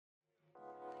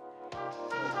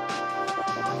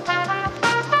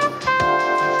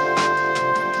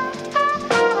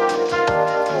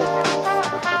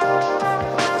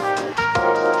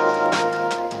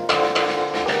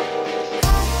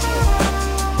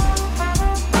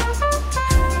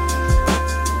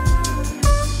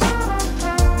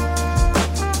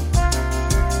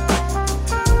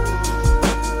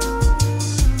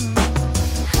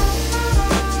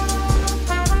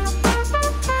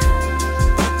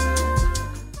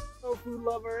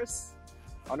lovers,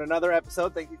 on another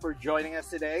episode. Thank you for joining us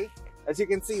today. As you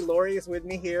can see, Lori is with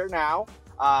me here now.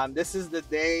 This is the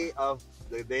day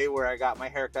where I got my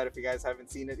haircut. If you guys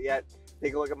haven't seen it yet,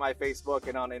 take a look at my Facebook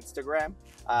and on Instagram.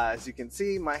 As you can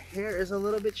see, my hair is a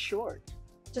little bit short.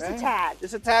 Just a tad.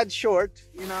 Just a tad short,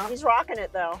 you know. He's rocking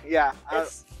it though. Yeah.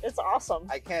 It's awesome.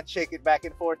 I can't shake it back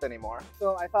and forth anymore.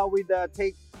 So I thought we'd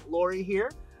take Lori here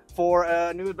for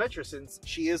a new adventure since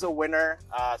she is a winner.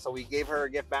 So we gave her a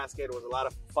gift basket. It was a lot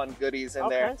of fun goodies in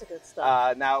there. All kinds of good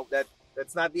stuff. Now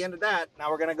that's not the end of that. Now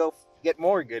we're gonna go get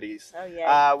more goodies. Oh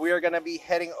yeah. We are gonna be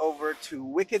heading over to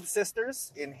Wicked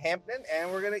Sisters in Hampden, and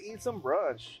we're gonna eat some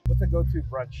brunch. What's a go-to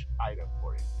brunch item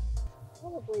for you?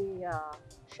 Probably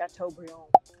Chateaubriand.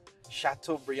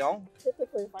 Chateaubriand?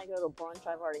 Typically, if I go to brunch,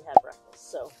 I've already had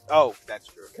breakfast. So. Oh, that's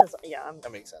true. Because yeah,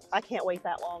 that makes sense. I can't wait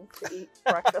that long to eat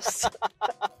breakfast.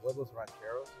 What was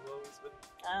rancheros have always been?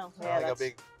 Oh yeah, like that's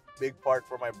a big part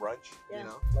for my brunch. Yeah. You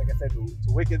know, like I said, to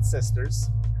Wicked Sisters,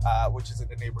 which is in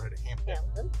the neighborhood of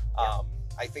Hampden.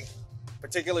 I think,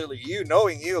 particularly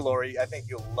knowing you, Lori, I think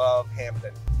you'll love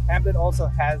Hampden. Hampden also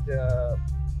has the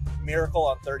Miracle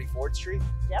on 34th Street,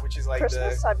 which is like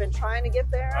Christmas. I've been trying to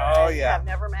get there. Oh yeah, I've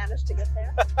never managed to get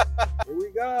there. Here we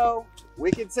go,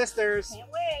 Wicked Sisters. Can't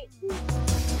wait.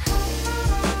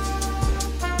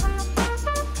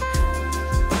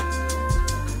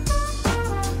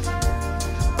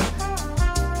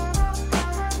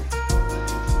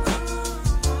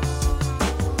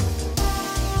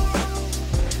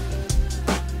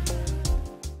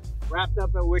 Wrapped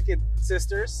up at Wicked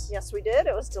Sisters. Yes, we did.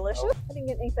 It was delicious. I didn't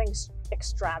get anything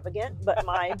extravagant, but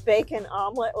my bacon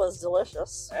omelet was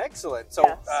delicious. Excellent. So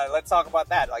yes. Let's talk about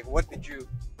that. Like, what did you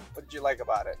like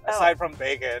about it aside from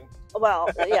bacon? Well,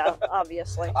 yeah,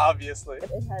 obviously. Obviously.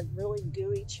 It had really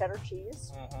gooey cheddar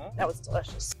cheese. That was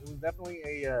delicious. It was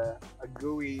definitely a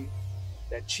gooey,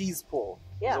 that cheese pull.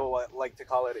 Yeah. Is what I like to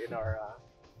call it in our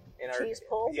cheese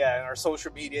pull? Yeah, in our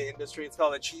social media industry, it's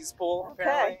called a cheese pull. Okay.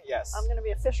 Apparently. Yes. I'm going to be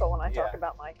official when I talk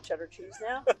about my cheddar cheese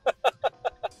now.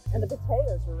 And the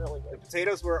potatoes were really good. The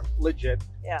potatoes were legit.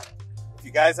 Yeah. If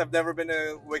you guys have never been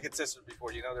to Wicked Sisters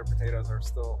before, you know their potatoes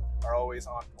are always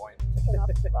on point. Picking up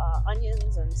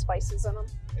onions and spices in them.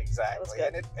 Exactly.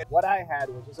 That was good. And what I had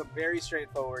was just a very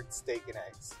straightforward steak and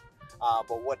eggs.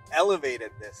 But what elevated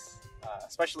this,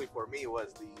 especially for me,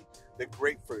 was the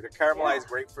grapefruit, the caramelized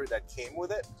grapefruit that came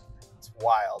with it. It's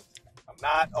wild. I'm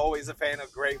not always a fan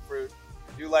of grapefruit.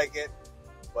 I do like it,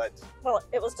 but... Well,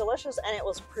 it was delicious and it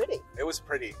was pretty. It was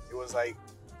pretty. It was like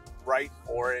bright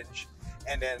orange.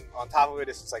 And then on top of it,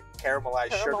 it's just like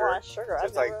caramelized sugar. Caramelized sugar. So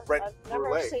it's like bread I've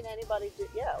never seen anybody do...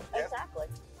 Yeah, exactly.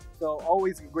 So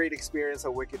always a great experience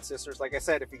at Wicked Sisters. Like I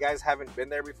said, if you guys haven't been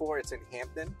there before, it's in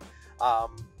Hampden.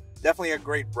 Definitely a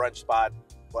great brunch spot,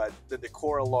 but the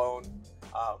decor alone,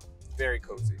 very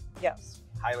cozy. Yes.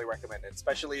 Highly recommended,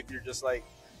 especially if you're just like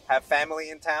have family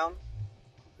in town.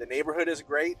 The neighborhood is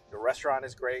great. The restaurant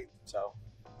is great. So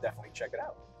definitely check it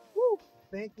out. Woo.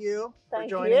 Thank you for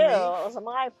Thank joining you. me. It was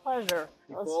my pleasure.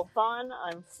 You it was full? fun.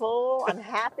 I'm full. I'm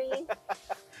happy.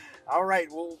 All right.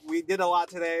 Well, we did a lot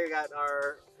today.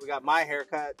 We got my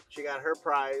haircut. She got her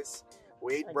prize.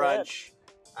 We ate brunch.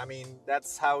 I mean,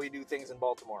 that's how we do things in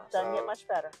Baltimore. Doesn't get much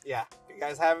better. Yeah. If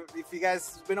you guys,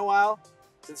 it's been a while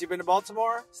since you've been to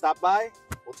Baltimore, stop by.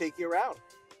 We'll take you around.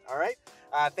 All right.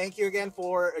 Thank you again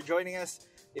for joining us.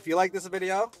 If you like this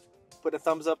video, put a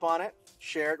thumbs up on it.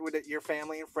 Share it with your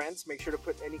family and friends. Make sure to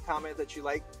put any comment that you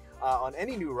like on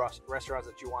any new restaurants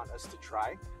that you want us to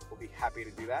try. We'll be happy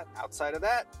to do that. Outside of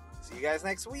that, see you guys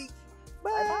next week.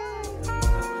 Bye. Bye-bye.